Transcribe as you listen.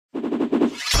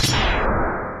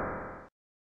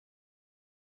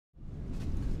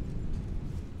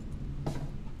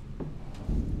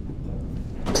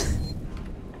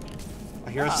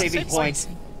I hear a saving point.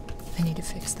 I need to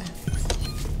fix that.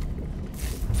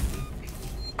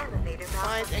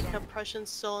 Find a compression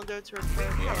cylinder to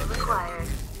repair the elevator.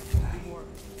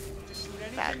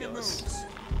 Fabulous.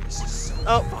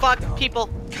 Oh, fuck, people.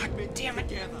 God damn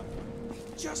it.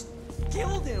 Just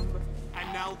killed him.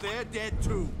 And now they're dead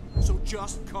too. So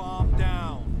just calm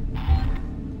down.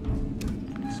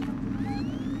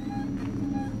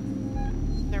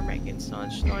 They're making so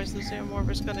much noise, the xenomorph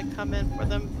is gonna come in for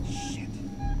them. Shit.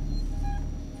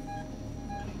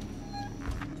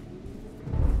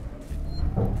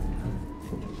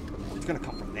 It's gonna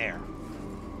come from there.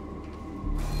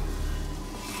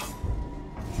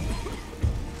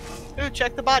 Ooh,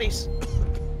 check the bodies.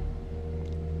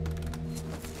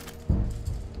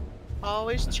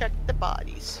 Always check the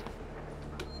bodies.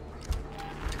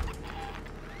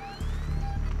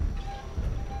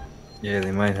 Yeah,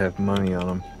 they might have money on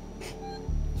them.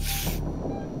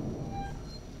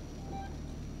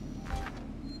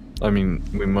 I mean,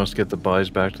 we must get the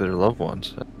bodies back to their loved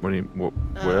ones. What do you?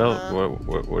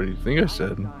 What do you think I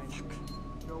said?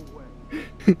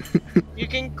 You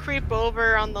can creep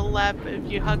over on the left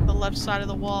if you hug the left side of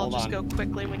the wall. Just go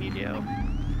quickly when you do.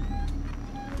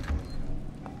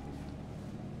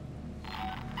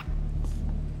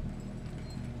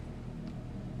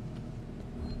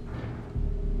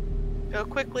 Go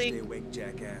quickly. Stay awake,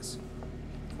 jackass.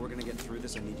 If we're gonna get through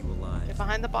this, I need you alive. Get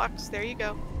behind the box. There you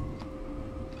go.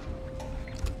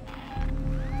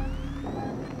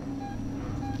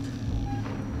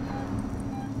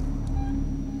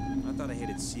 I thought I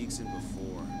hated Seegson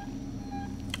before.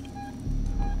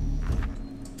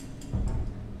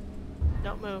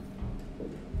 Don't move.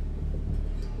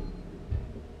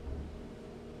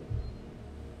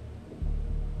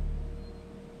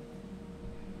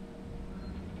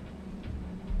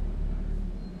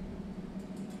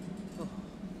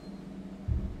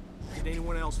 Did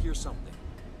anyone else hear something?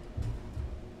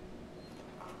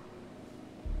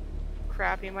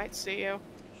 Crap, he might see you.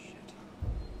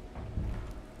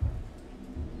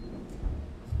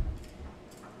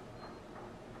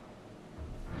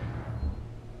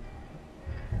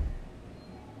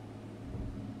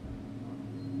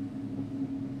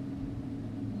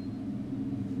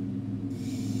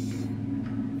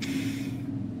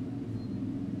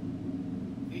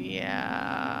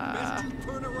 Yeah. Best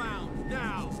turn around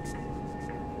now.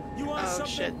 You want Oh something?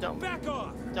 shit, don't. Back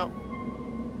off. Don't.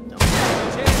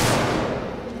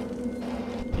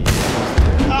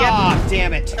 Ah,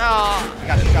 damn it. Oh. I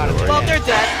got a shot at their Well, head. they're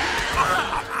dead.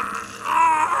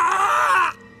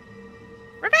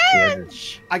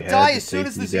 Revenge! I die as soon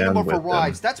as the xenomorph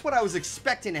arrives. That's what I was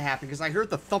expecting to happen because I heard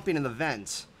the thumping in the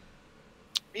vents.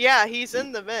 Yeah, he's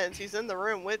in the vents. He's in the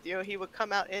room with you. He would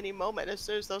come out any moment as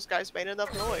soon as those guys made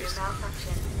enough noise.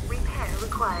 Repair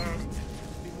required.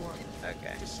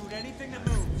 Okay. Just shoot anything that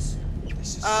moves.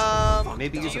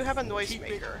 Maybe do you have a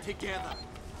noisemaker? Keep it together.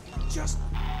 Just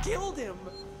killed him,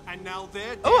 and now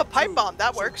they're dead. Oh, a pipe too. bomb.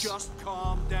 That So works. just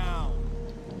calm down.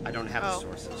 I don't have the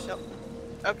sources. Nope.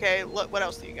 Okay, look. What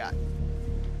else do you got?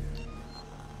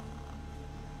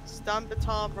 Stun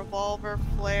baton, revolver,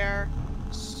 flare,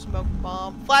 smoke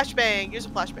bomb, flashbang. Use a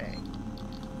flashbang.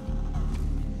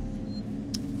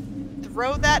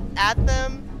 Throw that at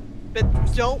them, but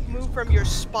don't move from your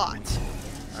spot.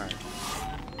 All right.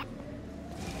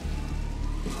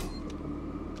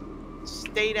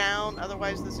 Stay down,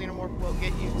 otherwise the xenomorph will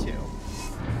get you too.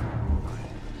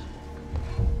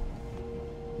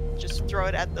 Just throw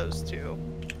it at those two,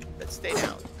 but stay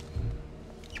down.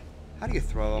 How do you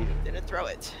throw them? Didn't throw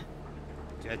it.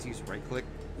 Do I have to use right click?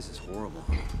 This is horrible.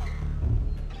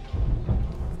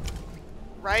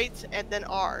 Right, and then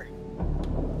R.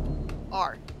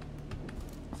 R.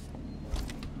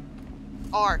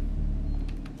 R.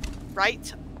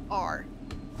 Right, R.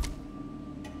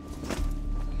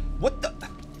 What the?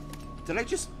 Did I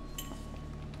just?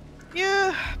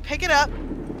 You pick it up.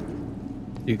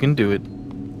 You can do it.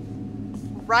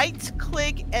 Right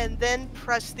click and then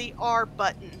press the R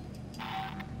button.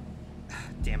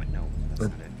 Damn it! No. That's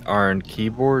not it. R and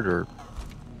keyboard or?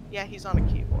 Yeah, he's on a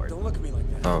keyboard. Don't look at me like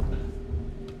that. Oh.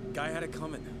 Guy had it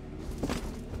coming.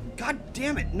 God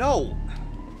damn it! No.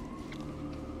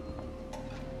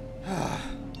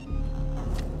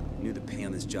 Knew the pay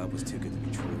on this job was too good to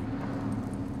be true.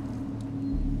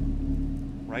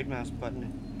 Right mouse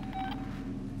button.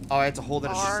 Oh, I had to hold it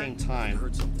at the same I time.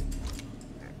 heard something.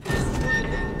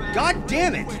 God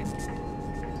damn it!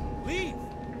 Leave!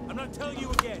 I'm not telling you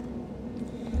again.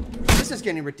 This is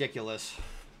getting ridiculous.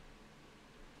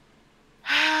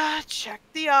 Check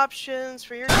the options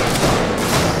for your game.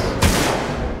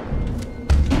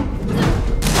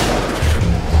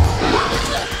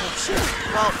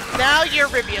 Well, now you're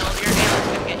revealed. Your neighbor's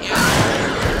gonna get you.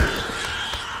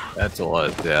 That's a lot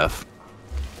of death.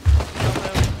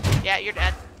 Don't move. Yeah, you're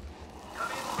dead.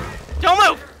 Don't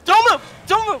move! Don't move!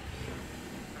 Don't move!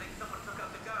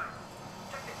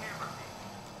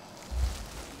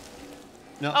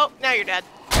 No. Oh, now you're dead.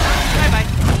 Bye-bye.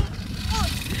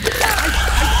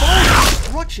 I followed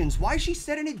instructions. Why is she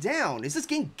setting it down? Is this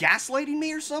game gaslighting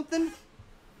me or something?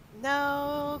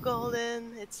 No,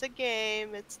 Golden. It's a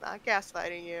game. It's not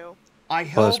gaslighting you. I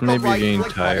Plus, held the maybe right being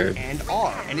click tired. button and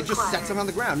R, and it just sets him on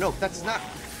the ground. No, that's not.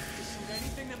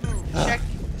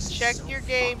 Check your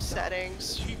game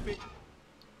settings.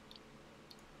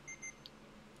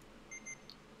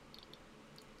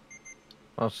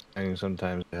 I was saying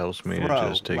sometimes it helps me Throw, to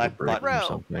just take a left break button. from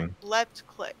something. Left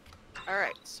click. All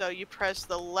right. So you press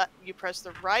the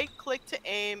right click to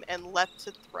aim and left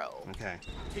to throw. Okay.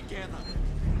 Together.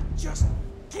 Just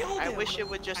kill them. I wish it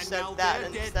would just And said now that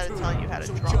they're dead instead of too. telling you how to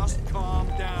So drop just it. calm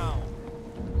down.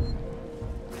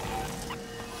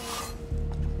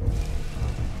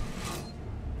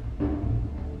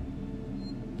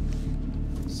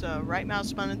 So right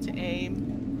mouse button to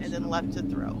aim and then left to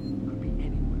throw.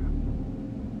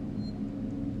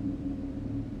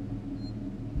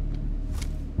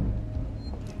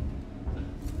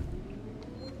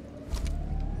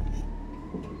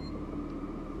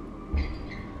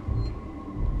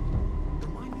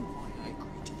 Remind me why I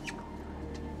agreed to you.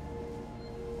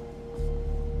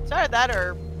 It's either that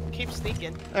or keep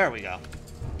sneaking. There we go.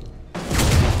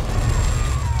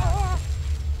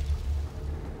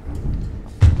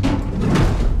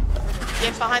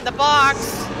 Get behind the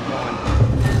box.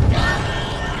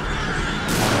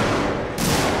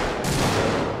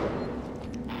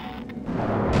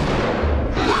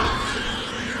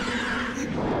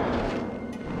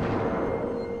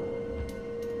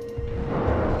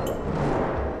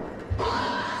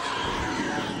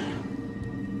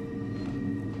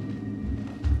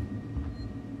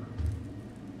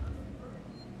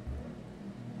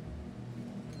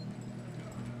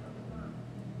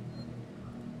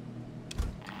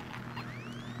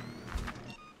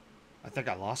 I think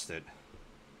I lost it.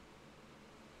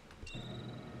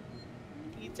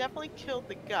 He definitely killed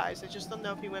the guys. I just don't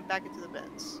know if he went back into the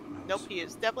vents. Nope, he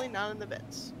is definitely not in the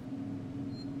vents.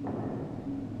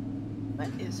 What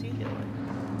is he doing?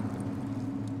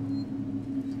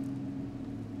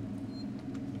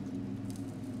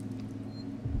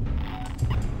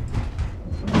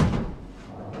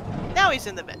 Now he's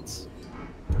in the vents.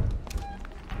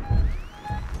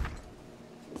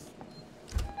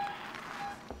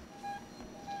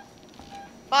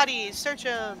 Bodies, search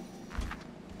him.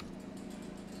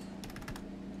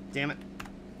 Damn it.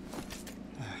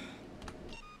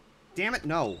 Damn it,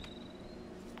 no.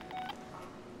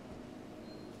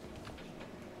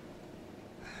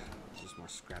 Just more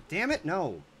scrap. Damn it,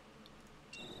 no.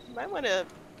 You might want to,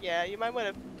 yeah, you might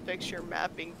want to fix your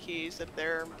mapping keys if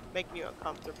they're making you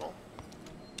uncomfortable.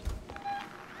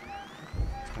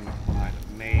 Come up behind.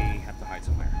 May have to hide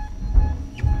somewhere.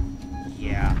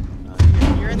 Yeah.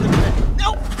 You're in the vent.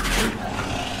 Nope!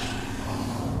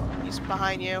 He's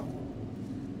behind you.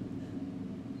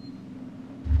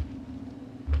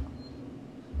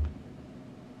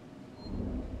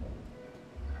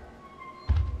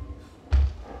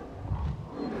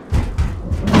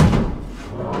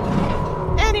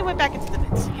 And he went back into the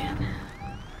vents again.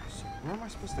 So where am I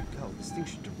supposed to go? This thing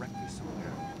should direct me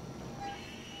somewhere.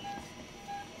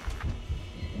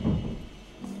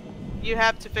 You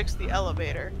have to fix the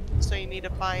elevator, so you need to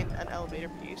find an elevator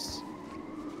piece.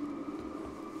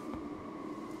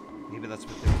 Maybe that's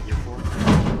what they're here for.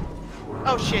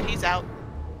 Oh shit, he's out.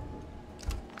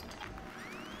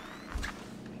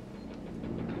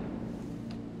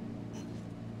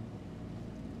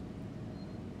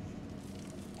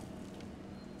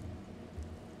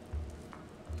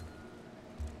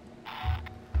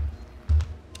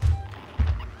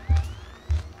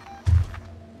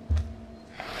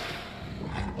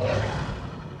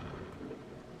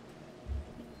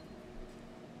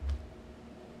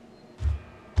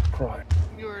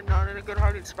 You are not in a good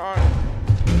hiding spot.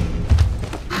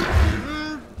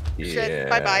 Shit,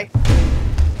 bye bye.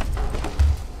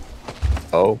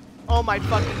 Oh. Oh my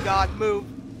fucking god, move.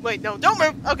 Wait, no, don't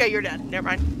move! Okay, you're dead. Never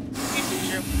mind. He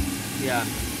sees you. Yeah.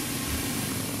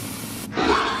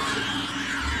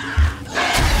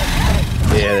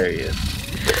 Yeah, there he is.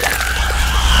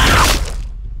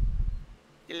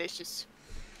 Delicious.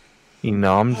 He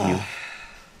nommed you.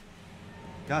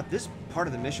 God, this part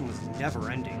of the mission was never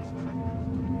ending.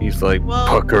 He's like, Well-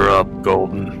 pucker up,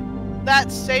 Golden.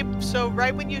 That's safe. So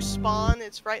right when you spawn,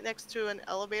 it's right next to an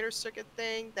elevator circuit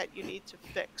thing that you need to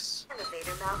fix.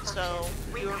 Elevator malfunction. So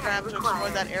you are gonna have to explore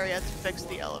that area to fix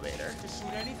the elevator. To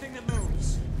shoot anything that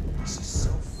moves. This is so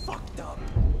fucked up.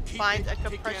 Keep Find it a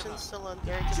compression together.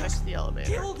 cylinder to fix Just the elevator.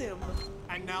 killed him.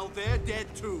 And now they're dead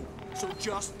too. So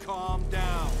just calm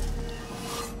down.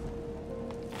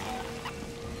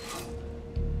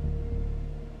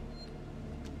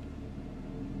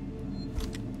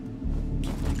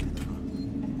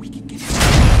 We can get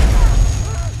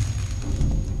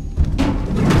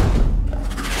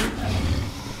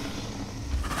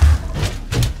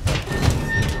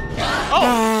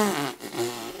Oh!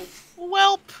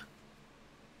 Welp!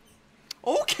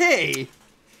 Okay.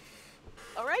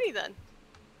 Alrighty then.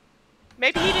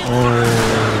 Maybe he didn't.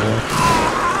 Go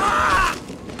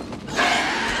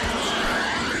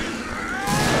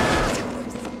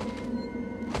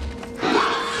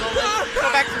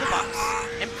back to the box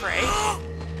and pray.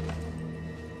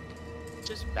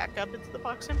 Just back up into the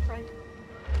box and pray.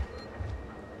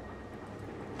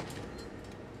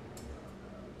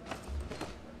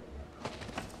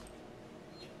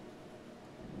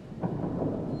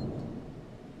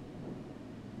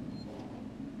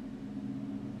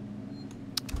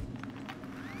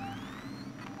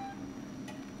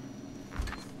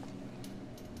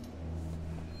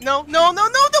 No, no, no, no,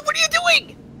 no, what are you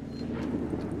doing?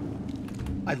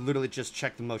 I literally just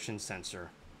checked the motion sensor.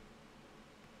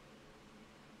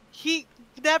 He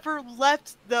never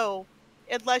left, though,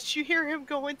 unless you hear him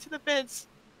go into the vents.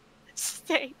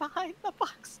 Stay behind the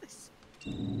boxes.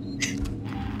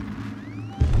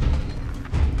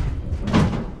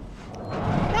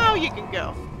 Now you can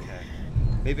go. Okay.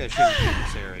 Maybe I shouldn't be in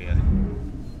this area.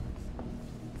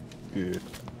 Good.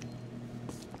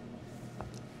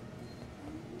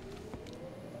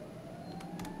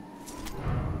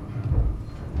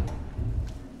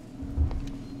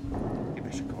 Maybe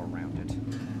I should go around it.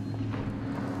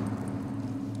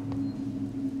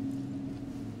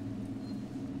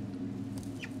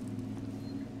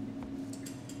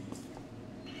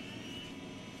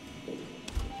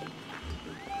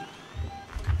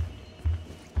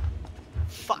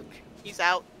 Fuck. He's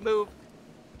out. Move.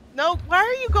 No, why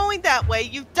are you going that way?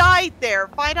 You died there.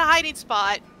 Find a hiding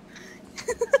spot.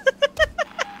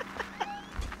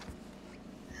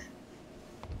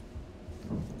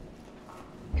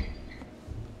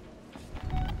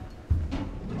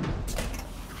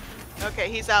 Okay,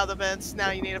 he's out of the vents.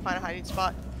 Now you need to find a hiding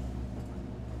spot.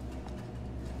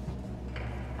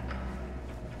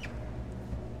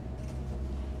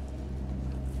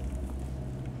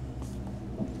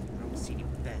 I don't see any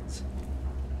beds.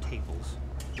 Tables.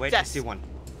 Wait, I Desk. see one.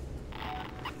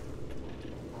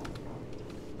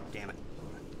 Damn it.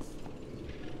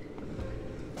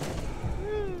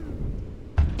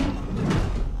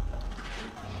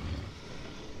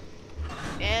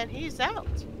 And he's out.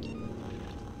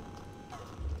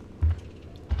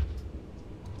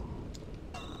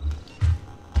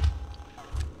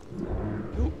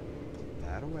 Ooh.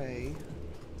 That away.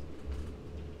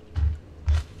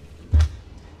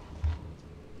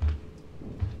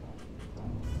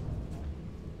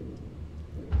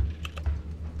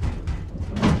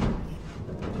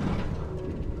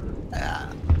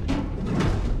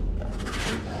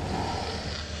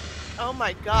 Oh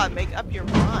my god, make up your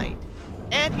mind.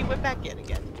 And he went back in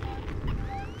again.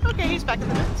 Okay, he's back in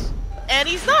the vents. And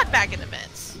he's not back in the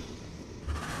vents.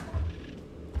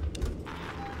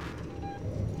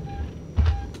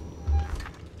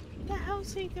 What the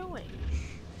hell's he doing?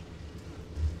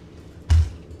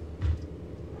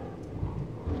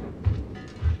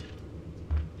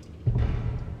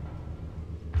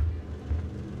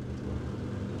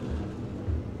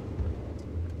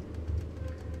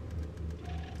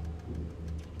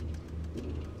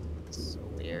 So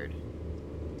weird.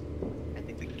 I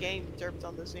think the game derped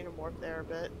on the xenomorph there a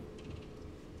bit.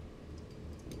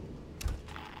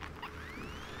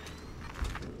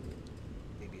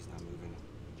 Maybe he's not moving.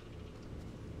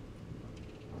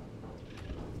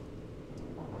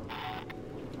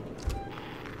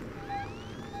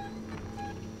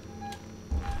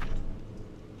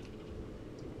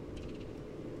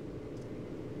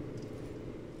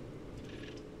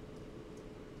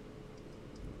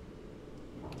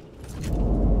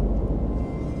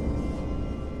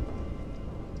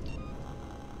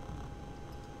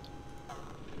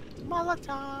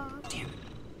 Molotov. Damn it.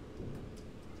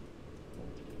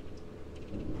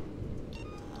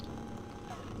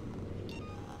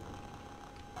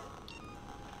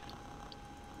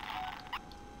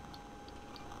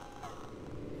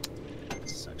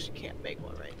 Sucks you can't make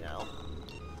one right now.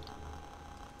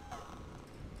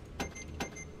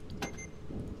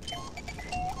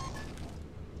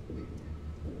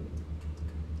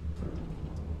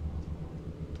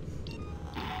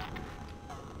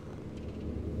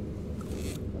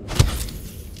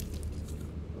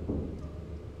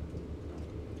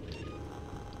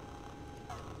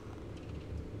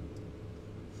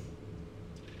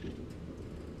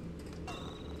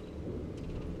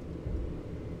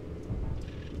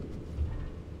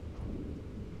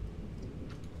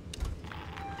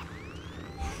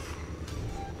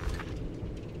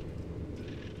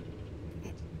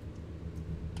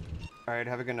 Alright,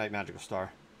 have a good night, Magical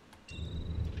Star.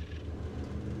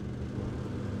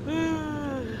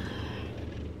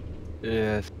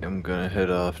 Yeah, I think I'm gonna head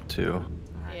off too.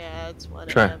 Yeah, it's 1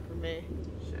 Try. a.m. for me.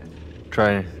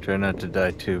 Try not to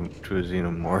die to a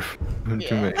xenomorph too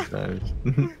Yeah. many times.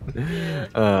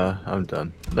 Yeah. I'm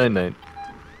done. Night night.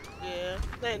 Yeah.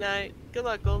 Night night. Good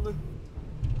luck, Golden.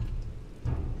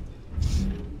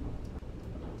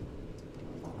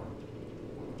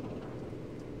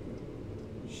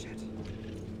 Shit.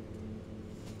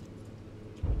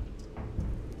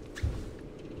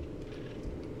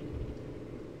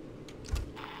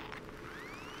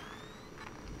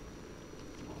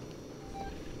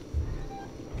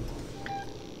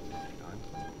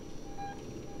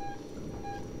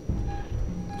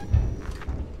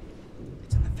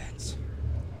 It's in the vents.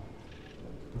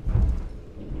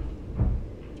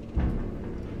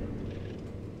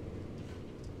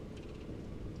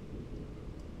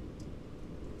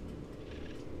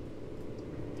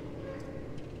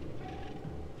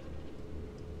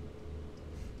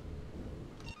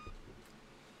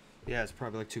 Yeah, it's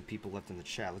probably like 2 people left in the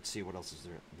chat. Let's see what else is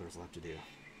there's left to do.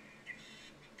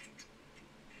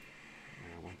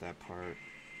 I want that part.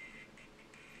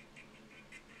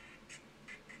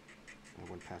 I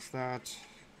went past that.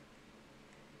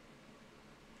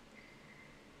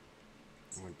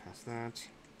 I went past that.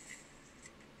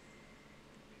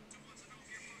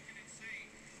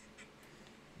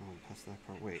 I went past that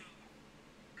part. Wait.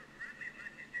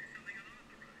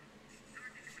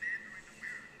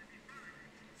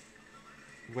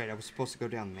 Wait, I was supposed to go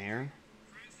down there?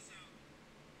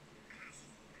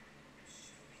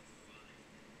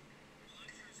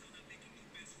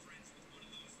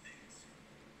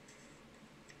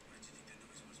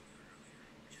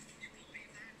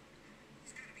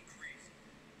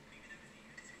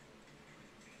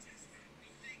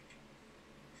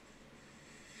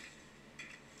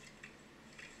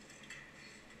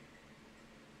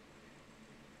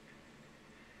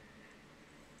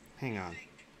 Hang on.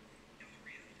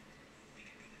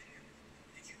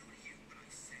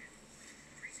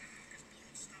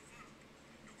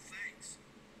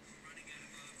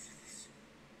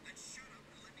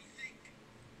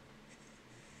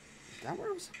 Is that where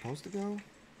I was supposed to go?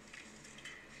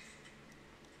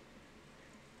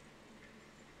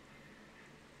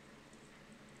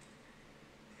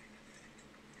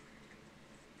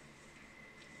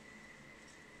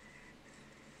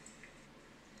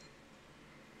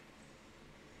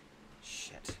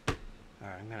 Shit.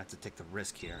 Alright, I'm gonna have to take the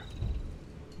risk here.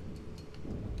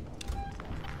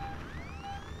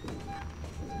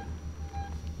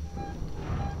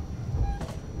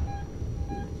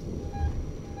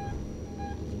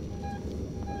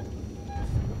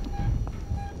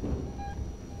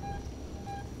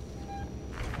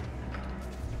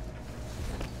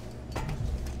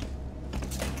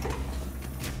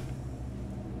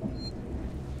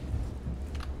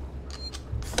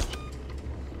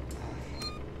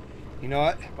 You know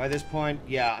what? By this point,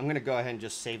 yeah, I'm going to go ahead and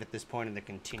just save at this point and then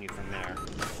continue from there.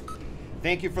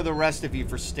 Thank you for the rest of you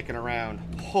for sticking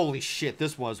around. Holy shit,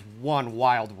 this was one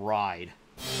wild ride.